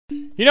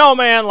You know,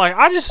 man, like,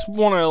 I just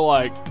want to,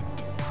 like,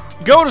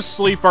 go to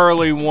sleep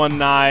early one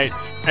night,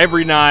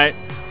 every night,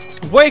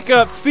 wake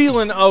up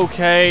feeling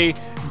okay,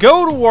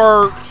 go to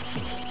work,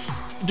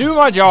 do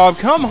my job,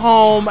 come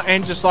home,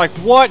 and just, like,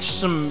 watch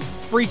some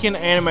freaking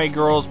anime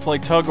girls play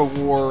tug of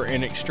war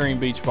in extreme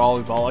beach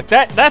volleyball. Like,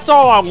 that's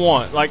all I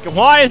want. Like,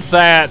 why is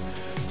that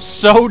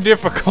so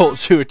difficult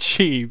to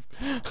achieve?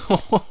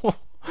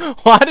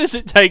 Why does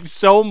it take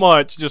so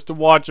much just to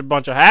watch a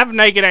bunch of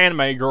half-naked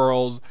anime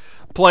girls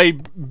play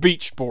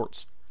beach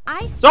sports?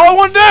 That's all I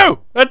want to do!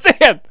 That's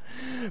it!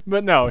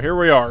 But no, here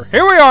we are.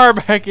 Here we are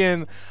back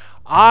in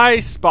I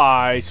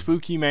Spy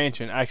Spooky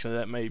Mansion.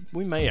 Actually,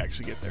 we may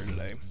actually get there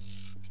today.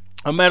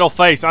 A metal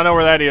face. I know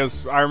where that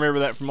is. I remember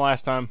that from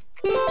last time.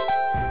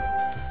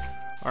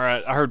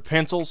 Alright, I heard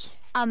pencils.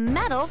 A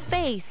metal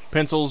face.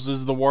 Pencils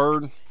is the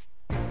word.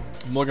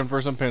 I'm looking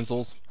for some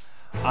pencils.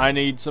 I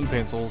need some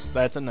pencils.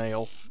 That's a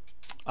nail.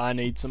 I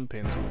need some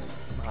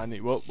pencils. I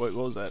need, what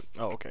was that?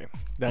 Oh, okay.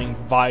 Dang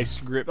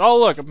vice grip. Oh,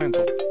 look, a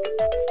pencil.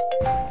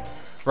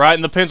 Right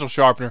in the pencil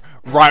sharpener.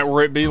 Right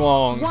where it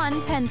belongs.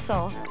 One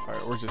pencil.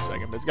 Alright, where's this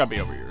second? It's gotta be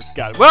over here. It's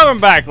got it. Welcome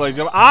back, ladies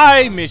and gentlemen.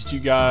 I missed you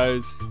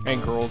guys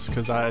and girls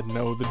because I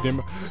know the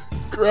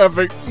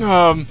demographic.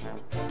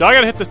 Do I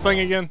gotta hit this thing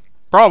again?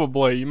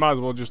 Probably. You might as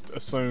well just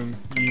assume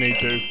you need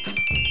to.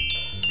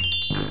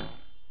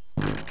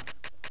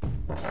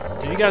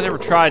 Have you guys ever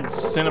tried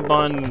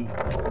Cinnabon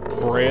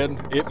bread?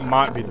 It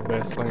might be the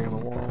best thing in the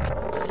world.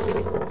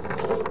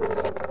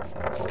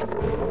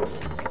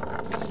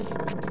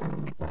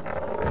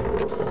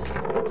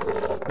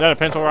 Is that a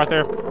pencil right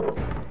there?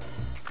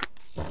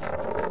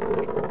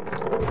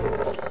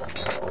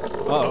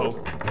 Uh-oh.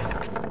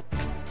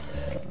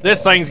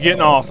 This thing's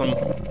getting awesome.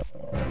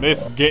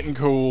 This is getting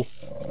cool.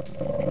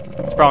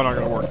 It's probably not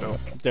going to work, though.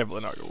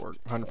 Definitely not going to work.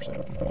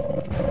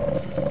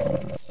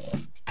 100%.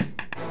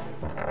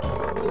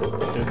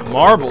 Dude, the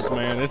marbles,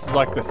 man. This is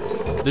like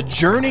the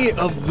journey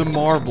of the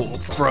marble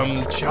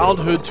from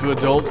childhood to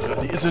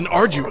adulthood is an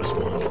arduous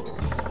one.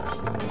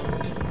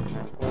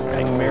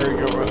 Dang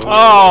merry-go-round.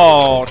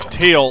 Oh,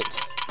 tilt.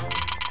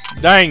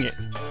 Dang it.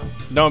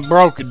 Done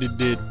broken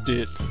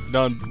it.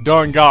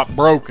 Done got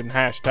broken.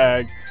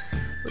 Hashtag.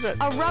 Where's that?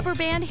 A rubber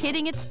band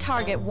hitting its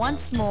target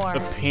once more. A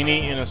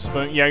penny in a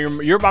spoon. Yeah, I'm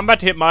about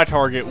to hit my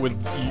target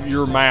with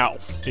your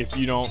mouth if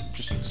you don't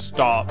just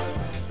stop.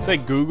 Say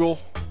Google.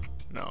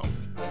 No.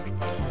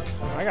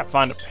 I gotta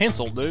find a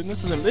pencil, dude.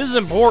 This is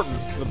important.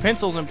 The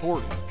pencil's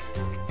important.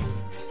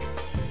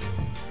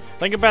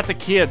 Think about the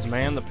kids,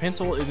 man. The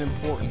pencil is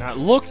important. Now, it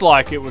looked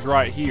like it was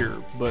right here,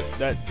 but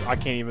I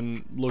can't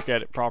even look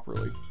at it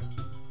properly.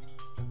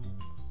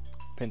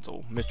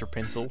 Pencil, Mr.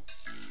 Pencil.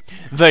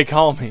 They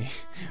call me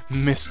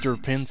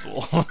Mr.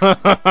 Pencil.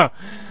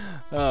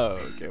 Oh,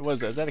 okay. What is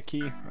that? Is that a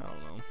key? I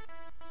don't know.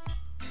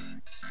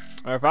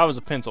 Or if I was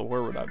a pencil,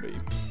 where would I be?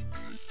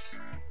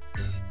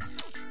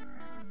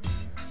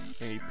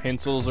 Any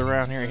pencils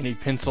around here? Any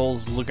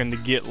pencils looking to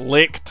get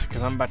licked?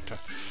 Because I'm about to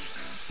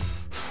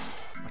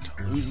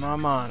lose my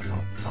mind if I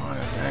don't find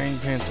a dang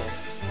pencil.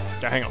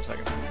 Okay, hang on a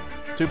second.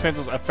 2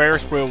 pencils, a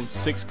Ferris wheel with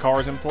 6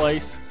 cars in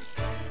place.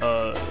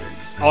 Oh,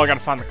 I gotta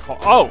find the car.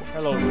 Oh,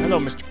 hello,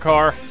 Mr.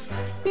 Car.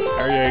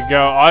 There you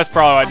go. Oh, that's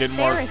probably why it didn't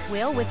work. A Ferris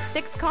wheel with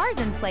 6 cars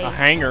in place. A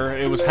hanger.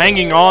 It was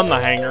hanging on the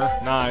hanger.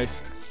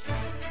 Nice.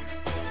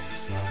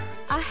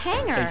 A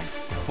hanger. A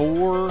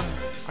 4.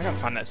 I gotta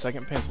find that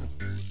second pencil.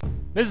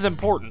 This is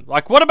important.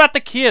 Like, what about the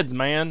kids,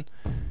 man?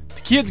 The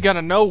kids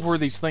gotta know where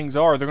these things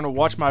are. They're gonna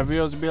watch my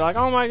videos and be like,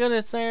 "Oh my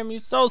goodness, Sam, you're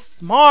so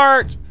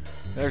smart."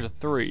 There's a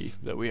 3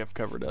 that we have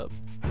covered up.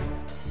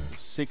 A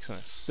 6 and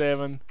a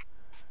 7.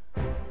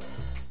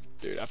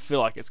 Dude, I feel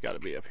like it's got to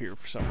be up here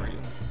for some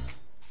reason.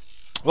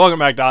 Welcome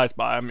back to I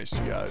Spy. I missed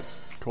you guys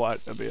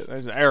quite a bit.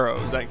 There's an arrow.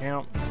 Does that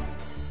count?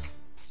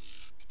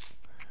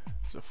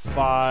 There's a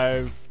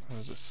 5.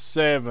 There's a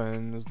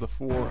 7. There's the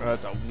 4.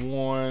 That's a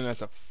 1.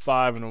 That's a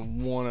 5 and a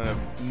 1 and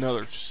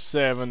another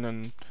 7.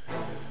 And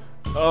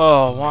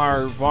oh,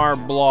 why are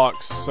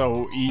blocks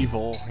so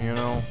evil? You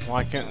know,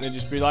 why can't they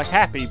just be like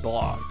happy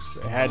blocks?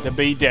 They had to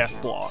be death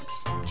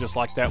blocks, just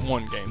like that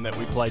one game that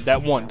we played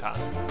that one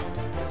time.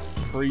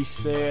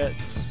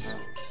 Presets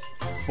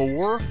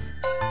 4.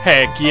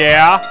 Heck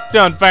yeah,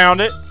 done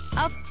found it.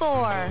 A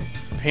 4.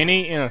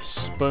 Penny in a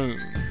spoon.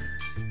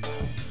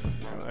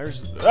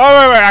 There's.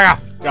 Oh wait, I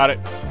got it.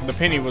 The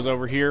penny was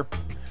over here.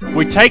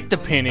 We take the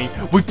penny,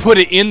 we put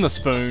it in the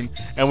spoon,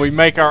 and we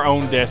make our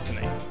own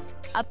destiny.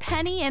 A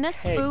penny in a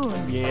spoon.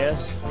 Heck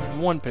yes. There's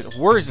 1 pencil.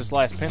 Where is this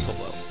last pencil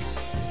though?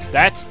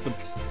 That's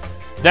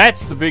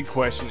the big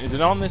question. Is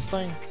it on this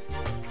thing?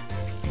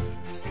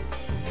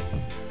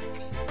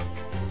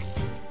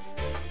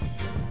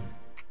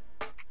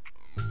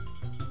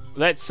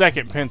 That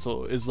second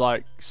pencil is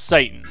like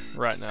Satan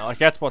right now. Like,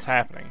 that's what's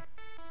happening.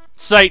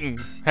 Satan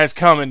has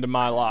come into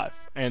my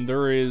life, and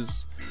there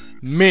is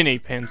many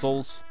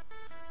pencils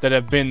that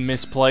have been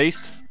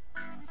misplaced.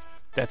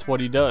 That's what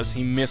he does.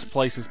 He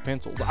misplaces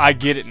pencils. I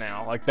get it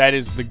now. Like, that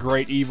is the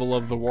great evil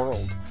of the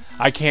world.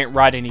 I can't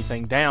write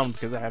anything down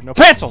because I have no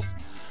pencils.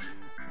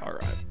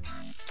 Alright.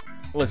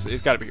 Listen,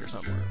 it's got to be here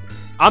somewhere.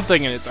 I'm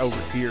thinking it's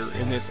over here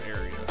in this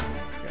area.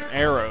 Got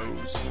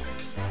arrows.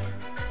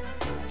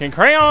 Can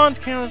crayons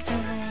count as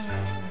pencils?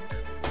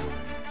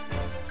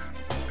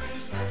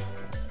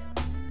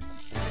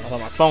 I thought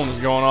my phone was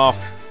going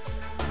off.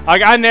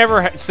 Like, I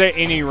never set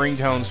any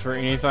ringtones for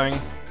anything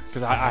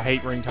because I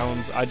hate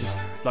ringtones. I just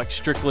like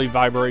strictly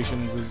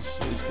vibrations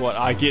is what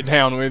I get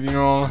down with, you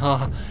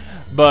know.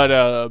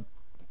 But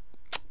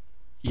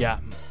yeah,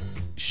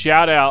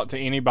 shout out to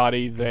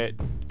anybody that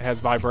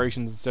has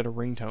vibrations instead of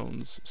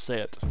ringtones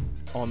set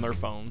on their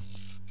phone.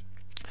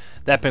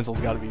 That pencil's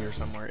got to be here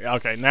somewhere.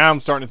 Okay, now I'm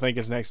starting to think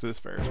it's next to this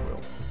Ferris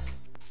wheel.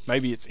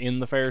 Maybe it's in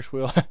the Ferris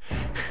wheel.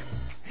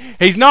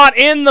 He's not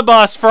in the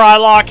bus,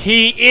 Frylock.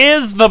 He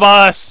is the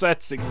bus.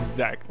 That's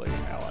exactly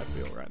how I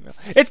feel right now.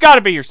 It's got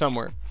to be here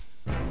somewhere.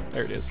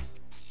 There it is.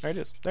 There it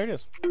is. There it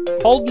is.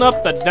 Holding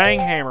up the dang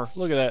hammer.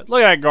 Look at that.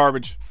 Look at that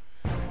garbage.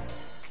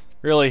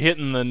 Really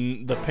hitting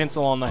the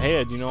pencil on the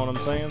head. You know what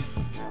I'm saying?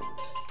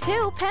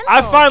 2 pencils.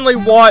 I finally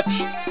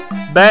watched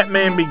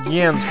Batman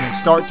Begins from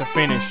start to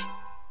finish.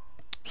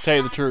 Tell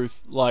you the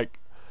truth, like,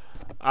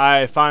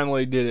 I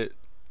finally did it,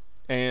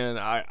 and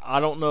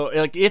I don't know,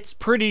 like, it's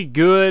pretty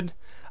good.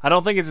 I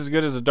don't think it's as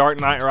good as The Dark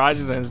Knight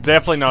Rises, and it's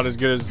definitely not as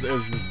good as the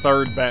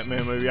third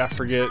Batman movie. I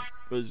forget,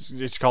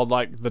 it's called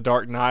like The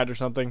Dark Knight or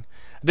something.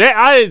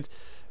 I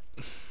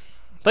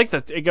think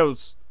that it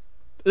goes,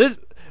 the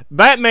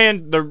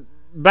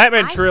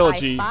Batman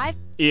trilogy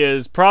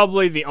is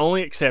probably the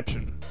only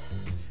exception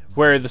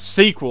where the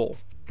sequel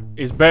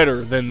is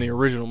better than the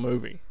original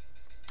movie,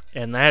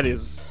 and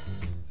that's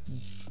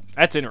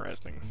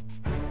interesting.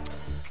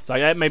 So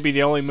that may be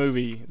the only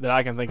movie that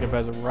I can think of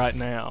as of right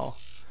now,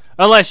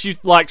 unless you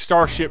like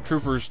Starship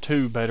Troopers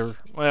 2 better.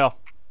 Well,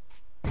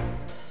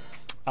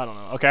 I don't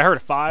know. Okay, I heard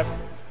a 5.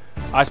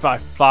 I spy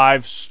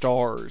 5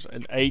 stars,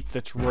 an 8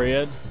 that's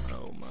red.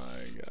 Oh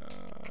my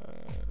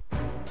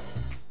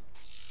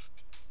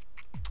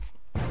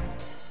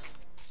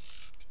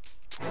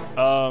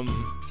god.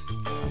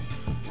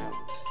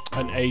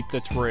 An 8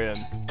 that's red.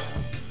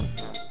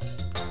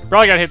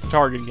 Probably gotta hit the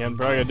target again.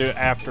 Probably gotta do it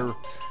after.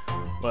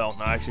 Well,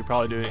 no, actually,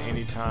 probably do it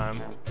any time.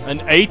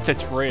 An 8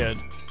 that's red.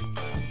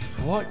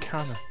 What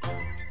kind of?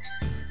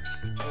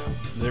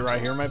 Is it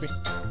right here, maybe? No,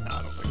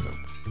 I don't think so.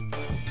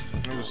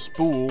 There's a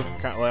spool.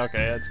 Well,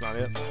 okay, that's not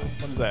it.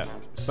 What is that?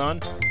 Sun?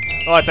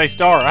 Oh, it's a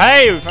star.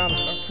 Hey, we found a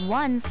star.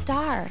 1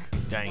 star.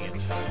 Dang it.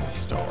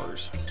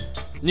 Stars.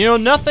 You know,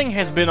 nothing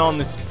has been on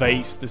this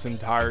vase this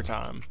entire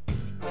time.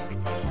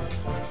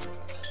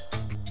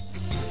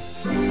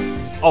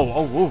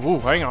 Oh,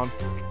 hang on.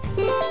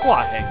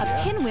 What heck,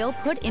 A pinwheel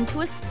put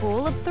into a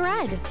spool of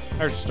thread.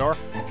 There's a star.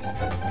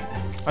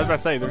 I was about to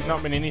say, there's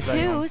not been anything.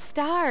 2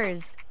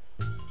 stars.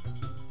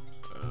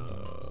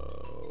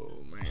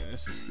 Oh man,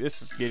 this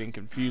is getting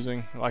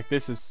confusing. Like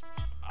this is,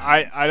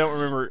 I don't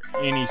remember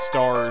any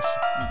stars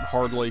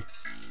hardly.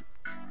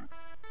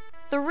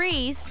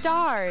 3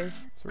 stars.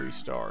 3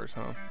 stars,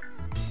 huh?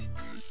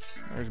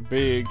 There's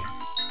big.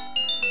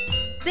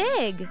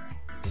 Big.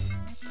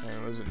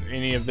 And was it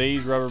any of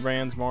these rubber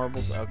bands,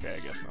 marbles? Okay, I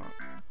guess not.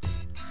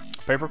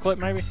 Paperclip,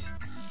 maybe?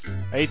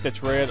 8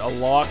 that's red, a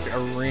lock, a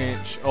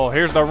wrench. Oh,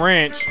 here's the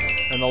wrench,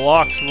 and the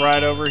lock's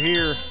right over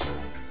here.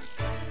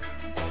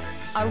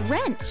 A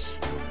wrench.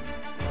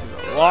 There's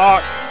a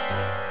lock.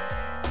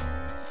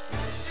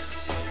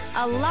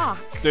 A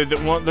lock. Dude,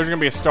 there's gonna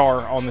be a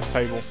star on this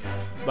table.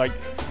 Like,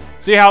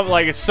 see how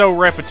like it's so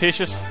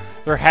repetitious?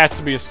 There has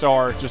to be a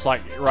star, just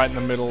like right in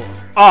the middle.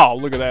 Oh,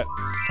 look at that!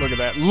 Look at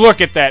that! Look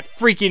at that!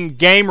 Freaking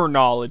gamer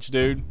knowledge,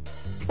 dude.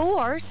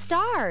 4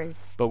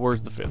 stars. But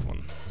where's the 5th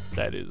one?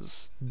 That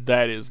is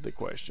the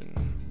question.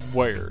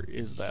 Where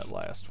is that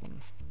last one?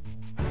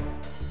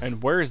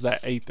 And where is that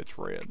 8 that's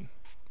red?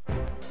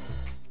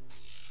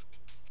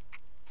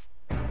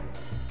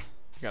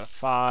 Got a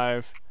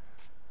 5.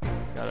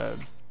 Got a.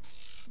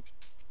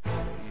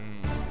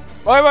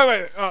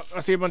 Wait! Oh, I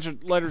see a bunch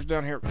of letters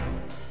down here.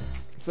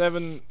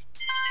 7.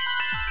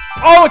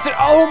 Oh,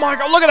 oh my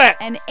god! Look at that!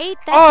 An 8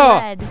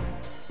 that's red.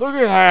 Look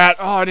at that.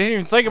 Oh, I didn't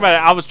even think about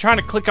it. I was trying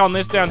to click on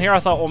this down here. I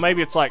thought, well,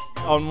 maybe it's like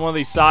on one of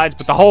these sides,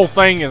 but the whole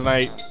thing is an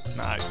 8.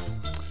 Nice.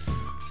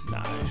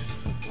 Nice.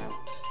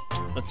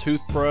 A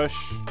toothbrush.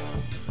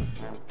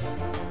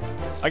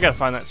 I gotta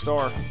find that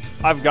star.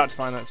 I've got to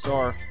find that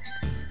star.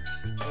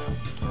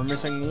 We're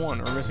missing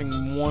 1. We're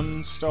missing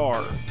 1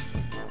 star.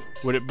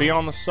 Would it be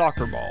on the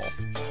soccer ball?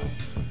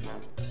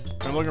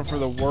 I'm looking for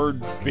the word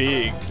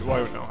big.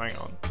 Wait, no, hang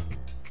on.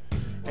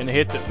 And a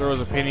hit that throws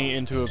a penny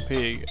into a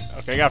pig.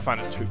 Okay, I gotta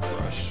find a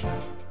toothbrush.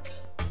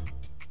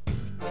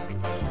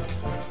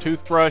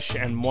 Toothbrush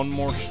and 1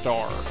 more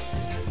star.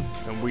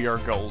 And we are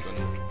golden.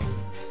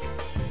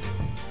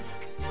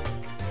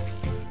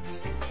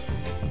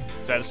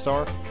 Is that a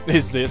star?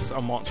 Is this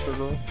a monster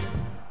girl?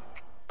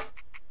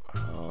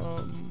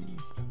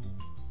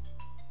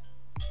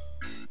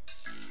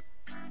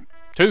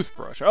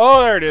 Toothbrush.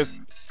 Oh, there it is.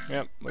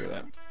 Yep, look at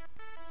that.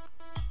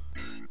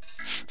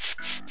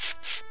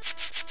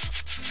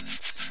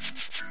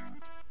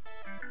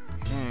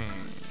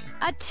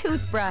 A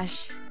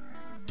toothbrush.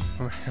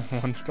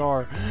 1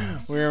 star.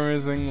 We're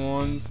missing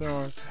 1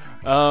 star.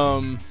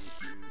 Oh,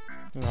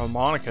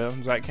 Monica,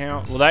 does that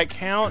count? Will that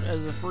count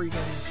as a freaking...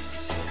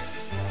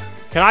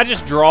 Can I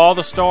just draw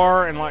the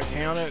star and like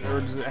count it, or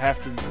does it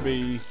have to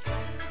be...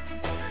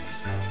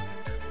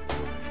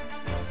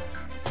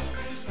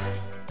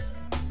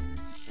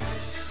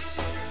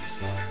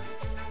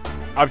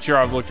 I'm sure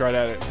I've looked right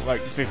at it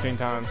like 15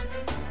 times.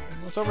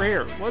 What's over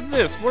here? What's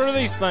this? What are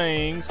these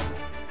things?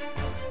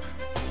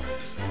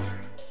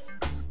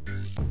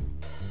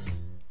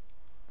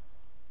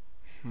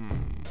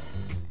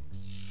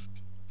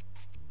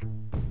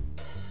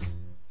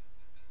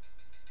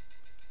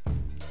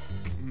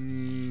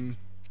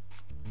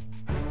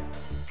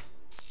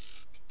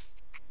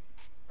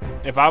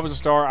 If I was a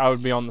star, I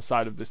would be on the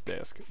side of this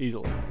desk,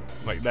 easily.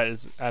 Like, that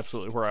is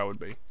absolutely where I would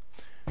be.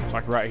 It's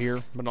like right here,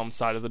 but on the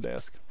side of the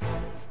desk.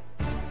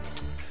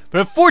 But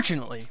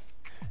unfortunately,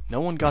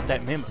 no one got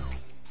that memo.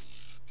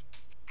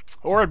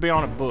 Or I'd be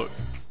on a book.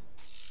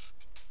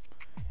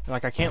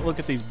 Like, I can't look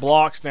at these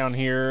blocks down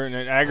here, and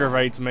it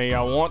aggravates me.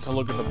 I want to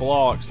look at the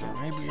blocks. There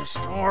may be a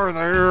star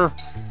there.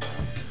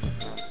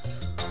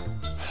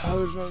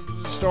 Oh, there's no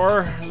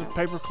star. There's a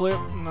paper clip.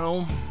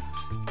 No.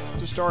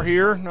 There's a star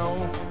here.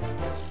 No.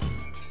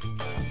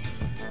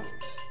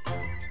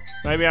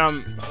 Maybe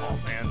I'm... Oh,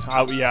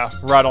 man. Yeah,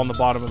 right on the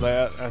bottom of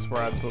that. That's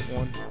where I'd put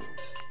one.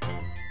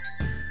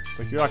 It's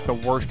like, you're like the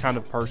worst kind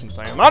of person,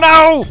 Sam. Oh,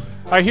 no!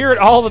 I hear it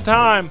all the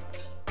time.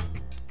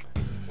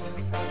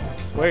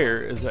 Where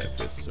is that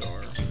 5th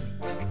star?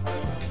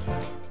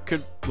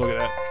 Look at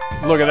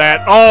that. Look at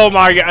that. Oh,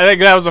 my God. I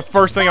think that was the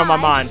first thing on my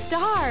mind.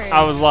 Stars.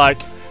 I was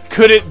like,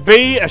 could it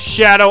be a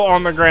shadow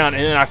on the ground?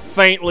 And then I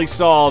faintly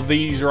saw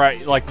these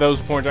right, like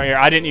those points right here.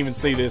 I didn't even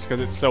see this because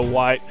it's so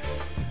white.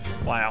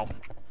 Wow.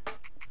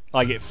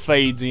 Like, it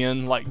fades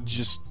in, like,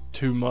 just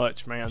too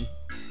much, man.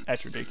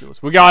 That's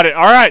ridiculous. We got it.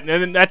 All right,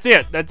 and then that's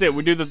it. That's it.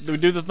 We do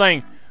the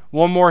thing.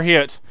 One more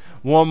hit.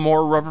 One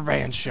more rubber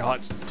band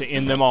shot to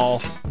end them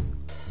all.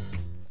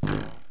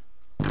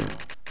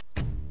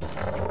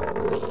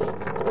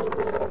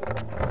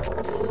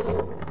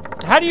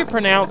 How do you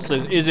pronounce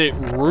this? Is it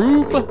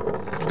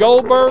Rube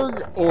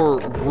Goldberg or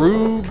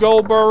Rube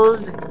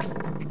Goldberg?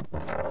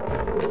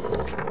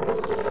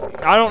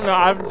 I don't know.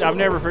 I've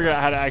never figured out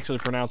how to actually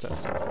pronounce that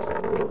stuff.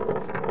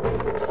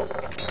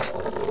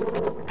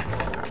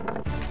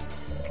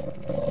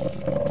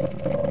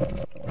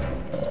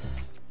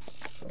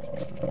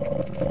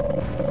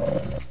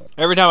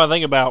 Every time I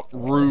think about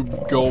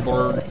Rube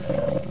Goldberg,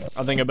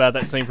 I think about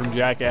that scene from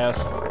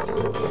Jackass.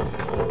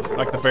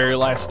 Like the very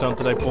last stunt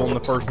that they pull in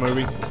the first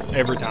movie.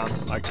 Every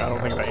time. Like, I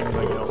don't think about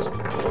anything else.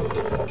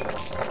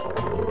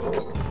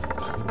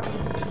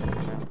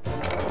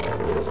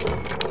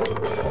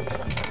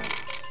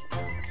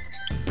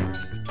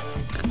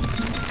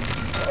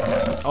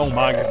 Oh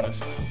my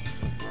goodness.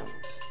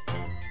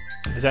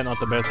 Is that not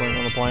the best thing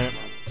on the planet?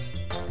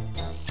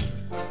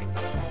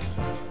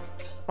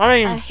 I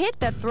mean... A hit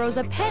that throws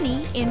a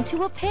penny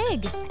into a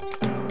pig.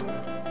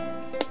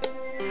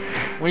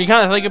 When you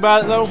kind of think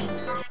about it, though,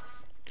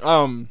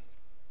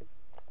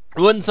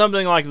 wouldn't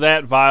something like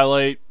that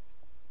violate,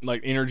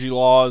 like, energy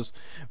laws?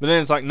 But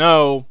then it's like,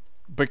 no,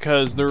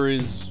 because there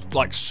is,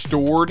 like,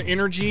 stored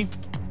energy.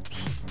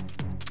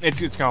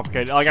 It's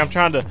complicated. Like, I'm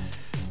trying to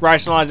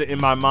rationalize it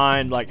in my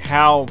mind, like,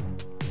 how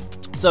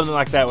something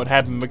like that would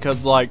happen.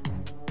 Because, like,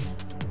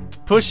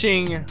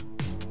 pushing,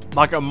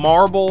 like, a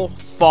marble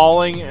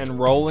falling and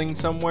rolling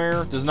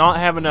somewhere does not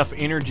have enough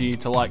energy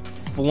to, like,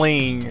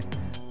 fling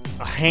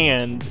a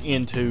hand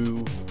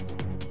into...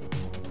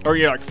 Or,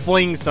 yeah, like,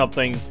 fling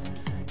something,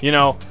 you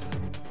know.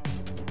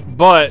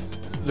 But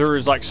there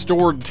is, like,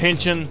 stored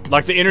tension.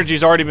 Like, the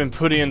energy's already been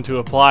put in to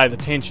apply the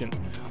tension.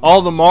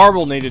 All the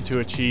marble needed to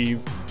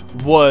achieve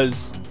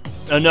was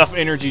enough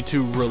energy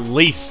to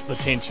release the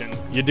tension.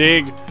 You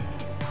dig?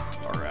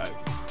 Alright.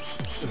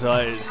 So,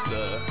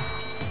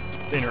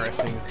 it's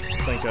interesting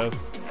to think of.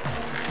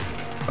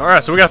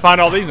 Alright, so we gotta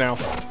find all these now.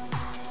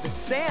 The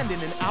sand in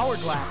an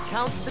hourglass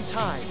counts the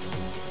time.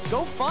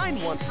 Go find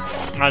one.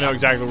 I know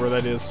exactly where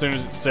that is as soon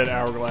as it said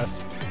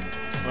hourglass.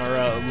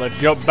 Alright,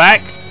 let's go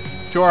back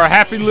to our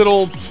happy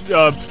little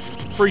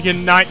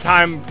freaking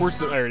nighttime.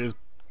 There it is.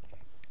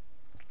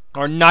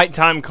 Our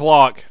nighttime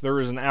clock.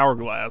 There is an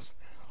hourglass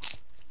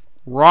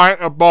right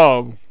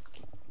above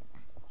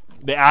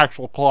the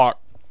actual clock.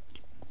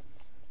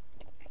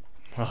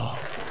 Oh,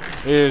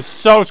 it is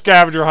so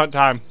scavenger hunt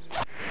time.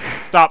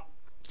 Stop.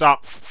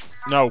 Stop.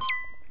 No.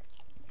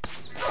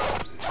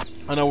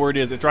 I know where it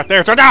is. It's right there.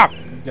 It's right there.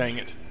 Dang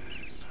it.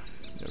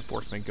 It'll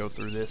force me to go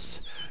through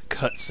this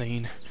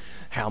cutscene.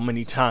 How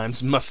many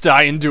times must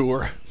I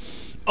endure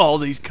all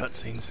these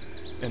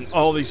cutscenes and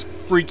all these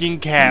freaking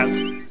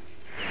cats? And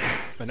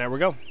there we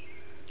go.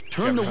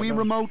 Turn the Wii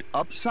remote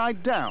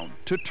upside down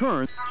to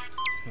turn.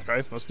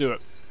 Okay, let's do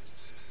it.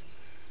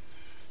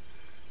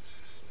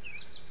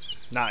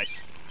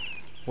 Nice.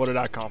 What did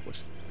I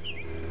accomplish?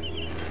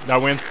 Did I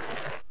win?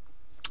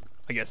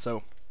 I guess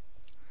so.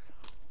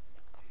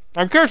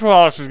 I'm curious what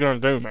all this is gonna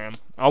do, man.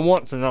 I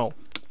want to know.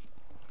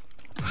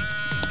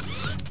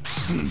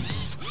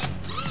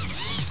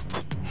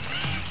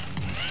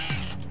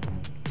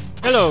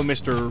 Hello,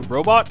 Mr.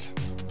 Robot.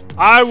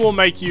 I will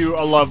make you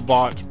a love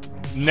bot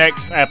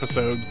next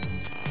episode.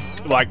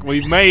 Like,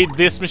 we've made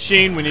this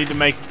machine, we need to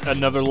make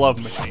another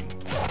love machine.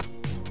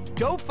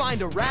 Go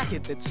find a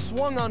racket that's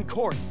swung on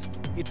courts.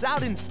 It's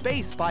out in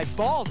space by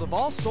balls of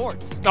all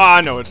sorts. Oh,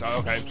 I know it's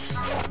okay.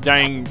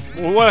 Dang,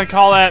 what do I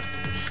call that?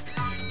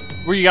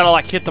 Where you gotta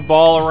like hit the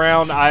ball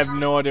around. I have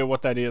no idea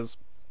what that is,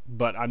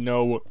 but I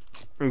know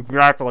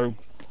exactly.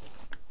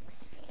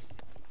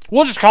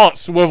 We'll just call it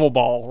swivel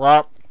ball,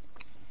 right?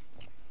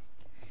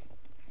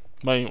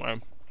 But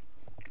anyway,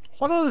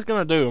 what are this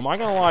gonna do? Am I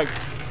gonna like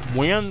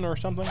win or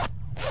something?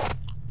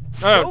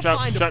 Oh,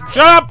 shut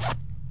up!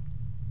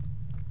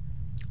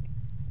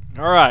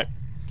 All right.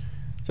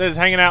 Says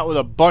hanging out with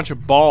a bunch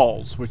of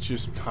balls, which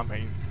is, I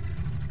mean,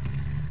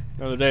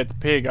 another day at the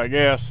pig, I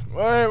guess.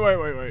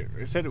 Wait.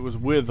 It said it was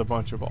with a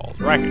bunch of balls.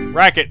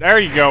 Racket. There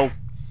you go.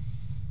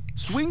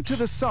 Swing to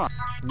the side.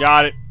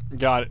 Got it.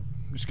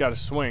 Just got to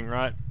swing,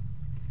 right?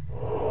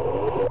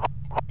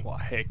 Well,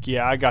 heck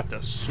yeah, I got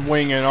the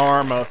swinging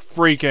arm of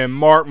freaking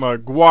Mark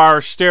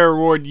McGuire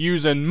steroid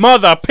using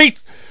mother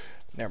piece.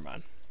 Never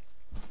mind.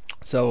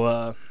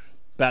 So,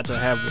 about to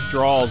have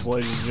withdrawals,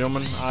 ladies and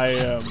gentlemen.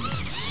 I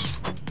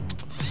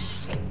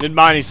didn't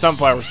buy any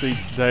sunflower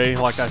seeds today,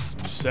 like I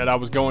said I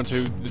was going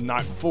to the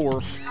night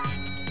before.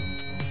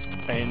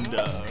 And,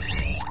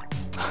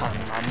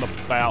 I'm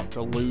about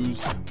to lose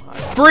my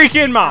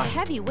freaking mind. A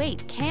heavy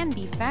weight can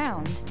be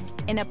found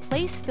in a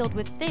place filled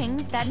with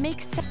things that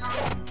make sense.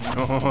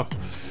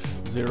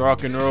 The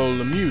rock and roll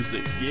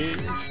music,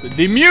 yes.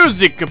 The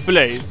music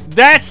place,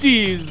 that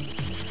is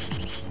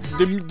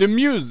the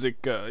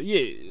music,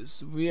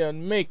 yes. We are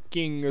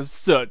making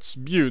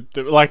such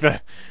beautiful, like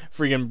the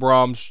freaking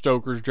Bram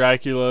Stoker's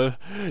Dracula,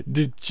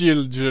 the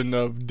children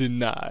of the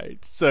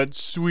night. Such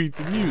sweet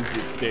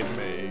music they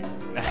make.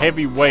 A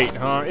heavy weight,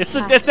 huh? It's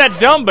that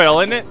dumbbell,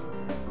 isn't it?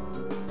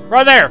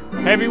 Right there,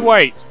 heavy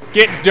weight.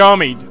 Get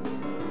dummied.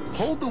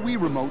 Hold the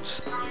Wii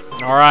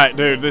remote. All right,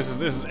 dude.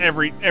 This is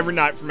every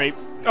night for me.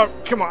 Oh,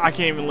 come on! I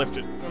can't even lift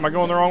it. Am I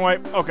going the wrong way?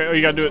 Okay. Oh,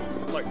 you gotta do it.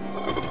 Like,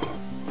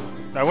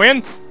 did I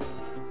win?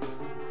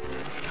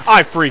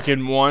 I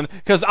freaking won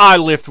because I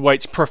lift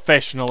weights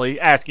professionally.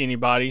 Ask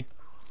anybody.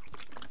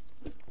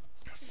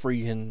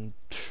 Freaking.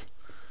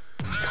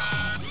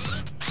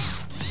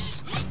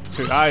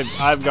 Dude,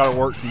 I've got to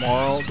work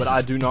tomorrow, but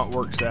I do not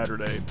work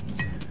Saturday,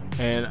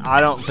 and I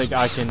don't think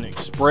I can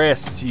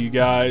express to you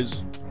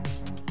guys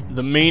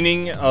the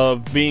meaning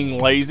of being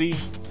lazy,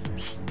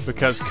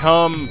 because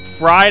come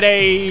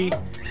Friday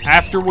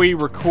after we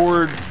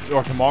record,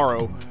 or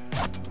tomorrow,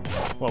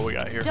 what we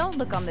got here? Don't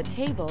look on the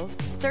tables,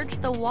 search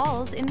the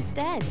walls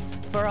instead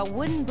for a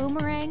wooden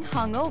boomerang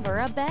hung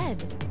over a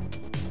bed.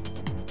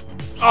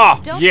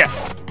 Ah,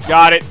 yes,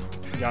 got it,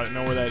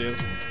 know where that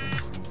is.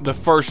 The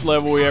first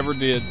level we ever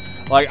did.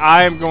 Like,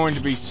 I am going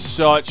to be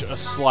such a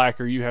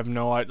slacker, you have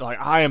no idea. Like,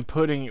 I'm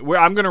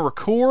gonna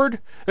record,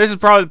 this is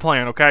probably the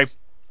plan, okay?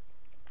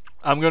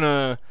 I'm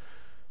gonna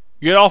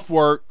get off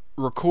work,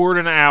 record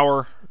an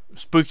hour,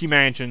 Spooky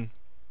Mansion.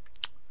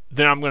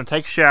 Then I'm gonna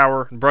take a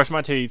shower and brush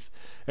my teeth,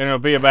 and it'll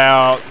be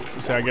about,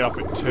 let's say I get off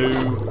at 2,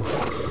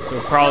 so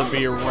it'll probably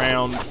be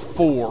around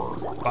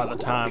 4 by the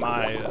time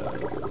I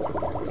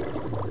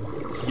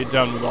get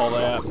done with all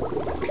that.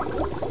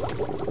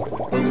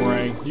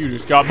 Boomerang, you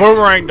just got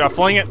boomerang. Did I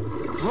fling it?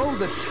 Throw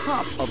the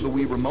top of the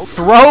Wii remote.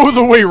 Throw the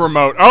Wii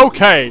remote.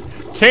 Okay,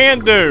 can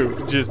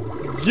do. Just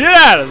get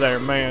out of there,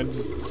 man.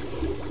 Just,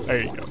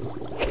 there you go.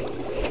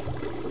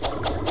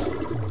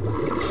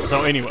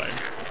 So anyway,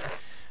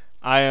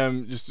 I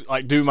am just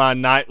like do my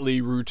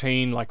nightly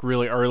routine like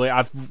really early.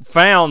 I've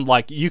found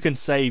like you can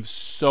save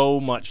so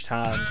much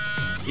time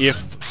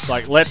if,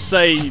 like, let's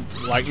say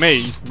like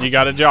me, you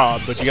got a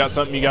job, but you got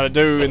something you got to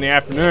do in the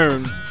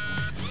afternoon.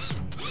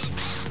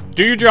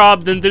 Do your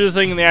job, then do the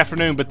thing in the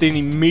afternoon, but then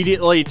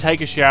immediately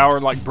take a shower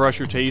and like brush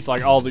your teeth,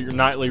 like all your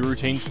nightly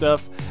routine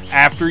stuff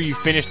after you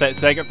finish that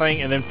second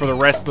thing, and then for the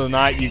rest of the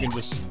night you can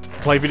just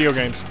play video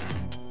games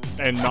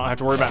and not have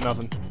to worry about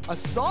nothing. A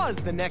saw is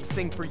the next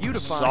thing for you to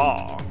find.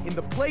 Saw. In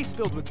the place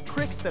filled with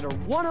tricks that are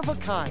one of a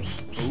kind.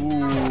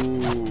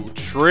 Ooh,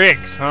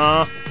 tricks,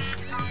 huh?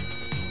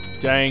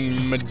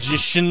 Dang,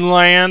 Magician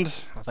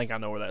Land. I think I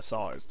know where that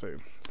saw is too,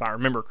 if I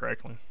remember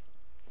correctly.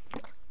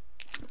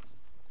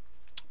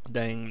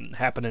 Dang,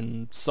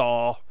 happening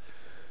saw,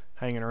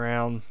 hanging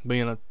around,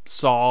 being a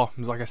saw. It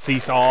was like a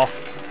seesaw.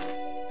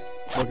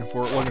 Looking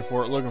for it, looking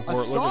for it, looking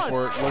for it, looking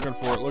for it, looking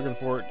for it, looking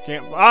for it.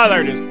 Can't. Ah,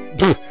 there it is.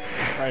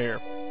 Right here.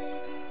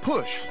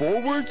 Push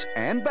forwards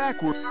and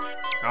backwards.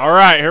 All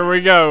right, here we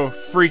go.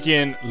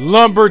 Freaking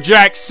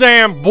Lumberjack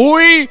Sam,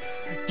 boy.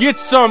 Get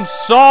some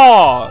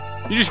saw.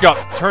 You just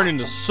got turned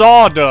into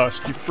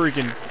sawdust, you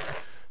freaking.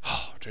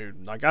 Oh,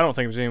 dude, like, I don't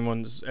think there's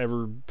anyone's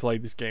ever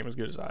played this game as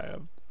good as I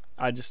have.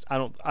 I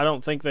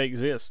don't think they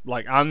exist.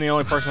 Like, I'm the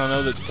only person I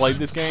know that's played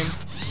this game,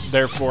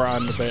 therefore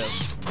I'm the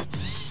best.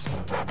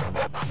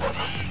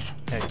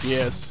 Heck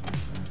yes.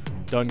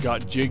 done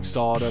got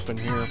jigsawed up in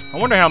here. I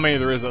wonder how many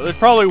there is. There's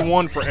probably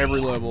one for every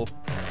level.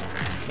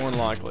 More than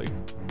likely.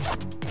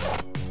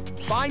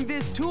 Find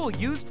this tool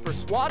used for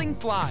swatting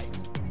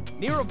flies.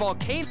 Near a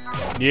volcano.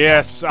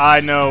 Yes, I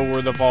know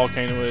where the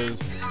volcano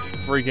is.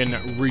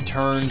 Freaking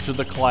return to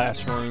the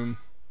classroom.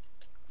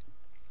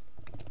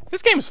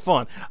 This game is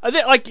fun.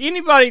 Like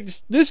anybody,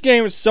 this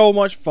game is so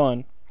much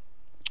fun.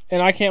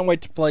 And I can't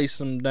wait to play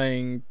some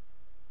dang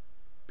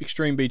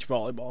extreme beach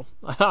volleyball.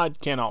 I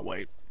cannot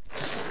wait.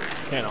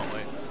 Cannot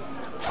wait.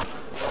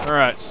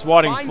 Alright,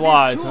 swatting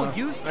flies, huh?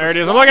 There it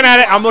is. I'm looking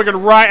at it. I'm looking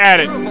right at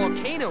it. Near a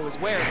volcano is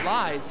where it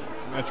lies.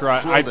 That's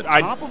right. Throw the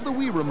top of the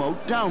Wii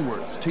remote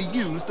downwards to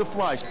use the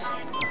fly.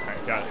 Okay,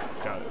 got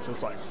it. So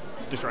it's like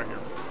just right here.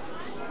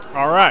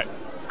 Alright.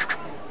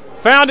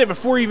 Found it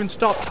before he even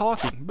stopped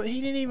talking. But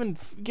he didn't even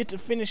get to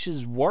finish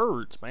his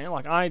words, man.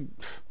 Like,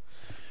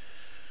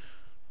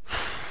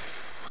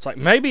 it's like,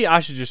 maybe I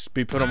should just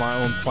be put on my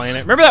own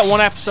planet. Remember that one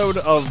episode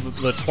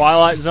of The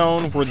Twilight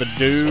Zone where the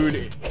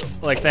dude,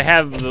 like, they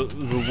have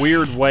the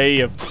weird way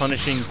of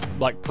punishing,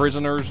 like,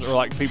 prisoners or,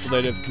 like, people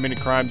that have committed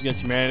crimes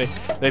against humanity?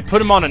 They put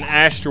them on an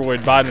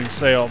asteroid by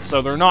themselves,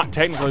 so they're not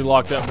technically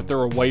locked up, but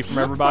they're away from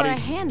everybody. Look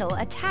for a handle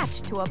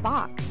attached to a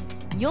box.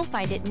 You'll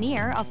find it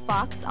near a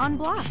fox on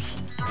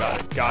blocks.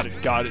 Got it.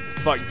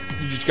 Fuck,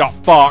 you just got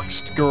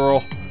foxed,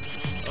 girl.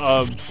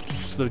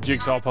 It's the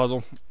jigsaw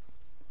puzzle.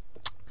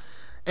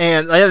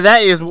 And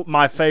that is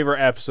my favorite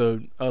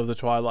episode of The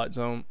Twilight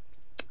Zone.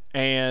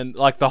 And,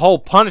 like, the whole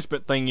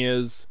punishment thing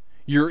is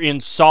you're in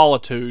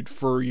solitude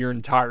for your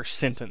entire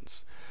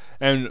sentence.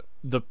 And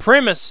the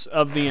premise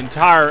of the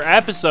entire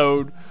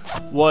episode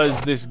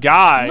was this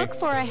guy... Look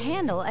for a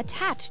handle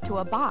attached to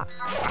a box.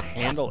 A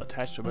handle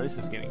attached to a box?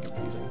 This is getting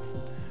confusing.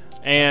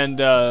 And,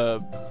 do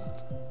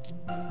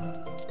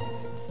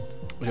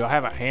I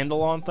have a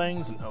handle on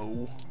things?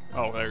 No.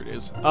 Oh, there it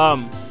is.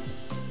 And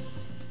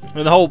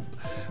the whole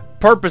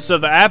purpose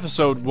of the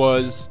episode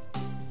was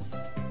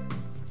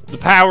the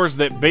powers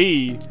that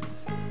be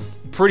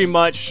pretty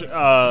much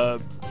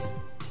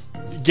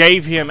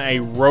gave him a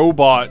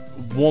robot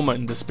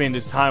woman to spend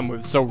his time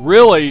with. So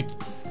really,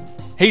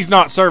 he's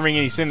not serving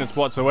any sentence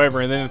whatsoever.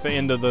 And then at the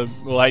end of the,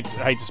 well, I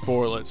hate to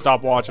spoil it,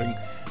 stop watching.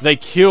 They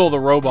kill the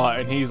robot,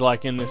 and he's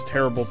like in this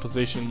terrible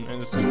position,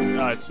 and it's just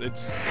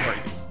it's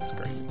crazy. It's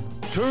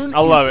crazy. I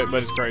love it,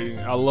 but it's crazy.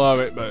 I love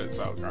it, but it's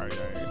so crazy.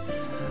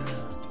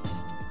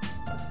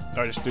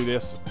 Do I just do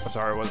this? I'm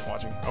sorry, I wasn't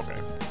watching. Okay.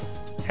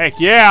 Heck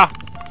yeah!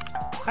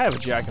 I have a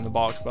Jack in the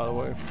Box, by the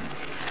way.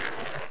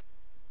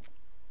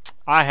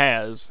 I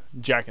has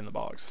Jack in the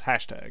Box.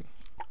 Hashtag.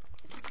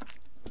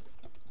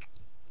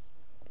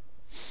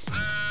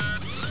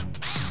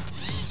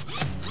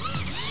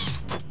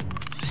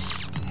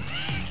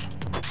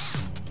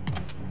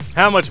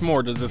 How much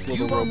more does this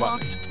little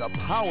robot need? The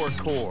power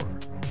core.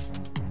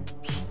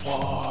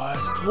 What?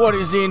 What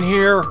is in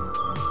here?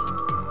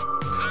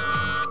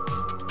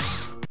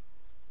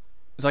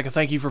 It's like a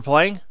thank you for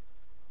playing?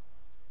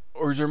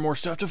 Or is there more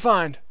stuff to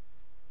find?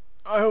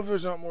 I hope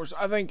there's not more stuff.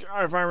 I think, if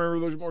I remember,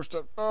 there's more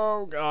stuff.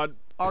 Oh, God.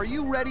 Are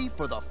you ready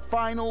for the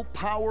final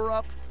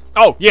power-up?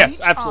 Oh, yes,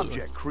 Each absolutely.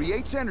 object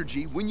creates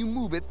energy when you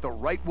move it the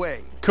right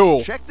way.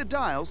 Cool. Check the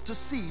dials to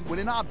see when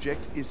an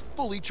object is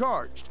fully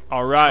charged.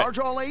 All right. Charge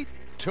all 8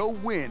 to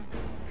win.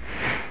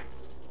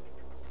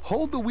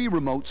 Hold the Wii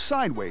Remote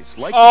sideways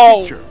like the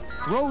picture.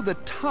 Throw the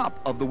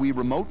top of the Wii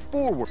Remote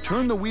forward.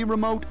 Turn the Wii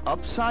Remote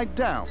upside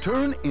down.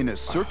 Turn in a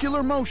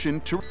circular motion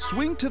to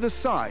swing to the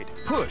side.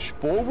 Push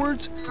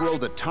forwards. Throw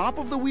the top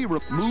of the Wii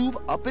Remote. Move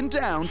up and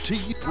down to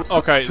you.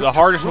 Okay, the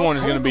hardest one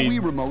is going to be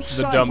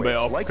the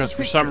dumbbell because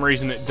for some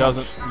reason it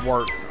doesn't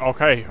work.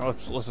 Okay,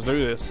 let's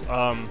do this.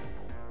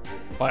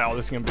 Wow,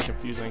 this is going to be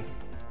confusing.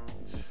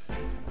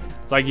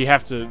 It's like you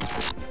have to...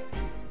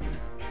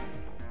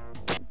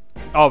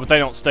 Oh, but they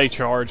don't stay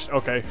charged.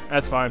 Okay,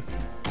 that's fine.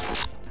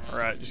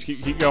 Alright, just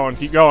keep going,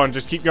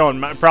 just keep going.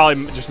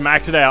 Probably just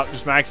max it out.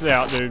 Just max it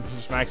out, dude.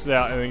 Just max it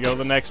out, and then go to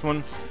the next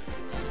one.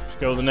 Just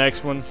go to the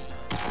next one.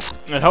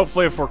 And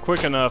hopefully if we're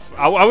quick enough...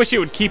 I wish it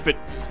would keep it,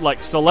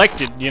 like,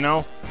 selected, you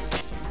know?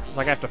 It's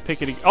like I have to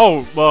pick it...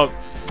 Oh, well,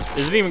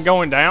 is it even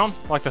going down?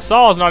 Like, the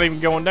saw is not even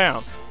going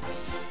down.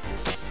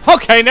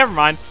 Okay, never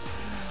mind.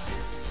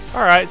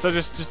 Alright, so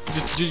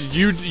just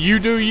you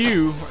do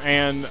you,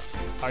 and...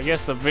 I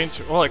guess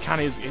eventually, well, it kind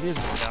of is. It is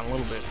going down a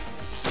little bit.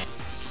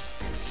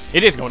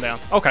 It is going down.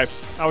 Okay,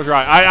 I was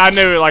right. I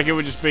knew like it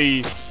would just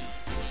be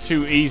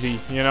too easy,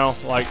 you know.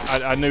 Like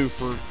I knew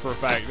for a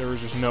fact there was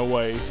just no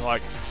way.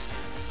 Like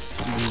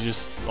you could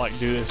just like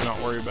do this and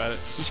not worry about it.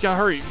 So just gotta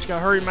hurry. Just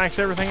gotta hurry. Max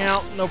everything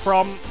out. No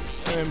problem.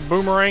 And then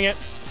boomerang it.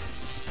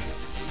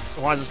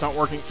 Why is this not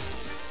working?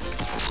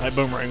 That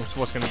boomerang is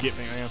what's gonna get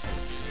me, man.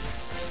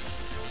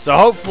 So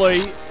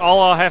hopefully, all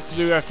I'll have to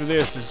do after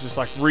this is just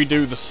like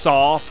redo the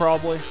saw,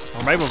 probably.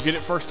 Or maybe we'll get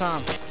it first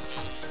time.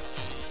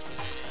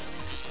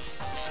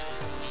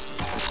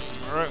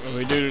 Alright, then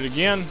we do it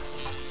again.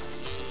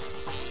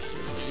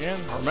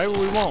 Or maybe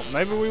we won't.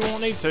 Maybe we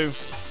won't need to.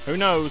 Who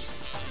knows?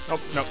 Oh,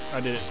 no,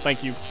 I did it.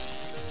 Thank you.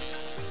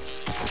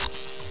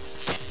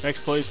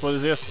 Next, please. What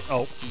is this?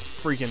 Oh,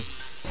 freaking.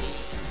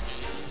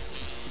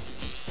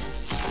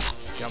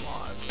 Come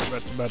on.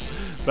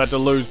 About to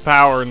lose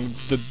power in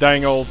the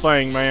dang old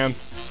thing, man.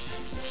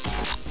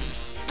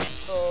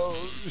 Oh,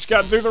 just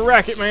got to do the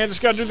racket, man.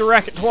 Just got to do the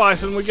racket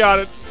twice, and we got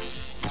it.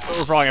 But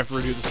we're probably going to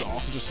have to redo this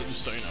all. Just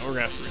so you know, we're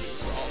going to have to redo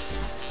this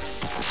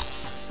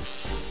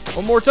all.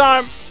 One more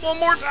time. One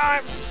more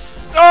time.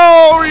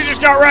 Oh, he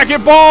just got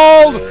racket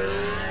balled.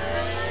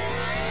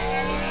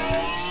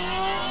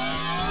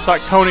 It's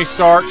like Tony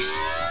Stark's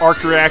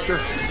arc reactor,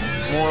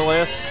 more or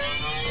less.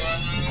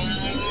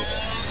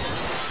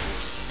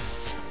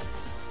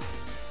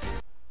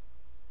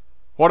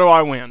 What do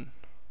I win?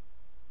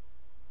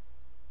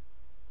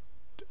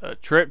 A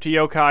trip to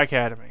Yokai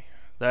Academy.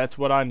 That's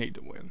what I need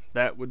to win.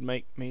 That would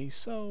make me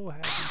so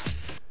happy.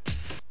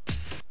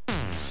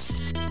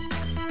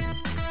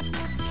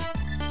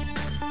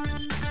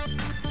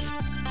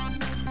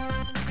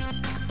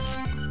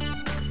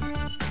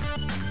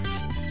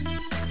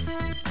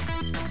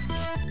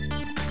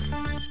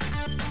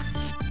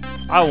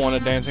 I want a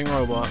dancing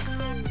robot.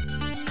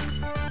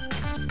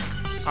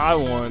 I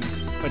want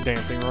a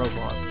dancing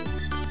robot.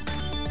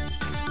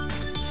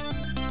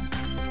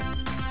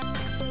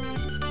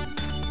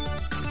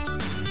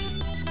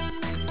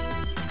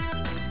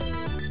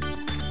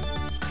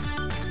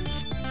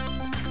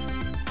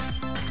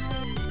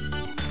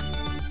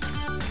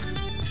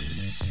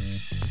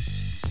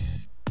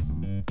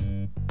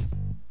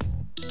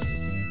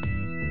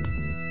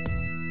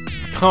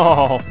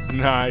 Oh,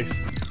 nice.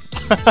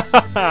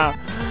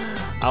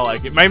 I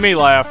like it. Made me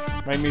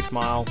laugh. Made me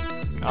smile.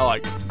 I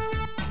like it.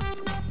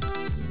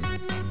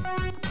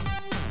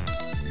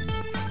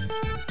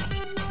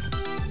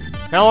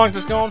 How long is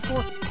this going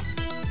for?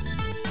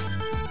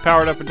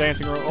 Powered up a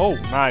dancing roll. Oh,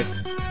 nice.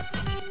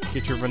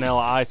 Get your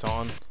vanilla ice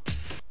on.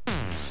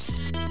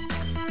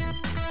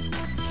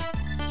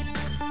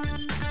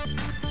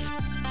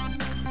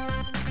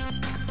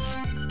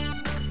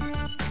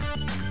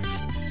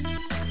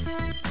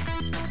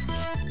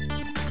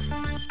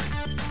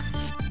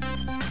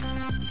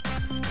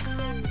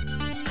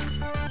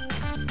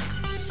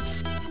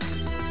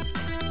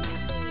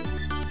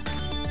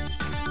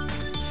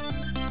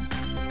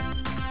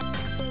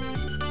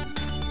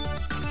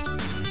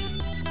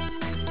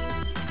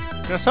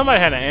 Now somebody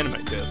had to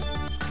animate this.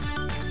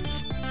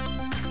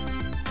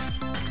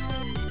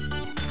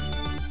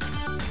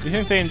 Do you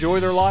think they enjoy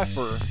their life,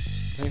 or do you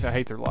think they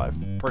hate their life?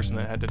 The person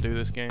that had to do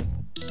this game.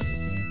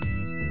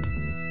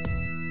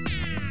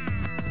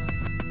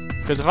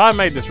 Because if I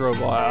made this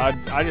robot,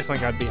 I just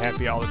think I'd be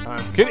happy all the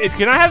time.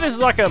 Can I have this as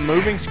like a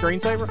moving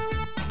screensaver?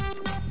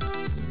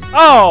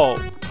 Oh!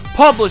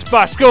 Published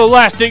by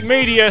Scholastic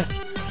Media.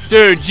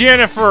 Dude,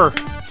 Jennifer,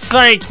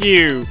 thank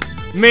you.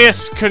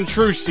 Miss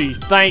Contrusi,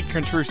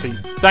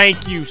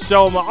 thank you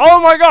so much.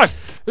 Oh my gosh,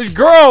 there's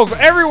girls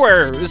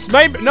everywhere. This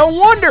may be, no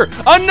wonder,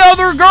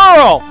 another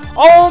girl.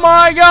 Oh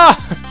my god,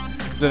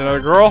 is it another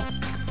girl?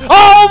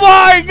 Oh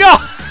my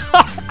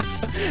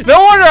god,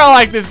 no wonder I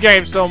like this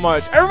game so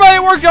much. Everybody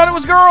that worked on it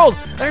was girls.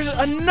 There's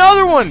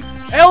another one,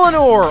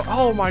 Eleanor.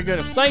 Oh my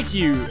goodness, thank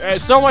you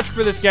so much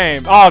for this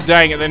game. Oh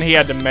dang it, then he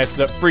had to mess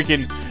it up.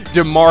 Freaking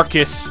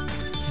DeMarcus,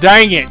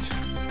 dang it,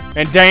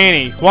 and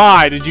Danny.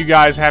 Why did you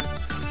guys have?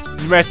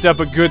 You messed up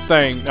a good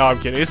thing. No, I'm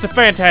kidding. It's a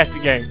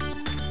fantastic game.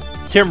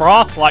 Tim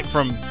Roth, like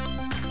from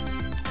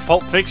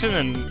Pulp Fiction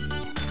and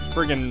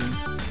friggin'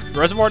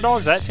 Reservoir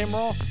Dogs. Is that Tim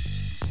Roth?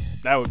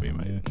 That would be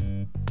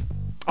amazing.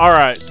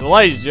 Alright, so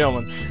ladies and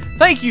gentlemen,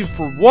 thank you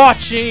for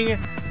watching.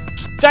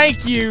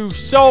 Thank you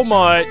so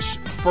much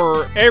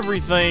for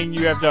everything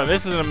you have done.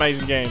 This is an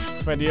amazing game.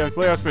 It's fantastic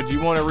playoffs, but do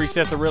you want to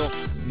reset the riddle?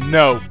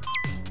 No.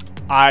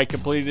 I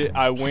completed it.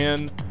 I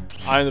win.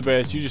 I'm the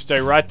best. You just stay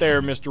right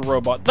there, Mr.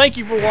 Robot. Thank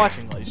you for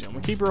watching, ladies and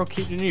gentlemen. Keep it real,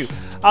 keep it new.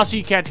 I'll see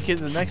you cats and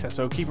kids in the next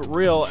episode. Keep it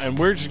real, and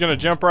we're just going to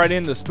jump right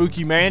into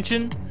Spooky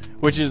Mansion,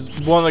 which is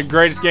one of the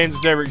greatest games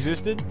that's ever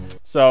existed.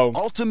 So,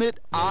 Ultimate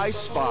I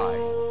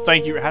Spy.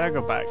 Thank you. How do I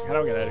go back? How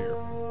do I get out of here?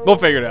 We'll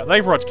figure it out. Thank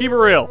you for watching. Keep it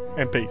real,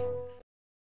 and peace.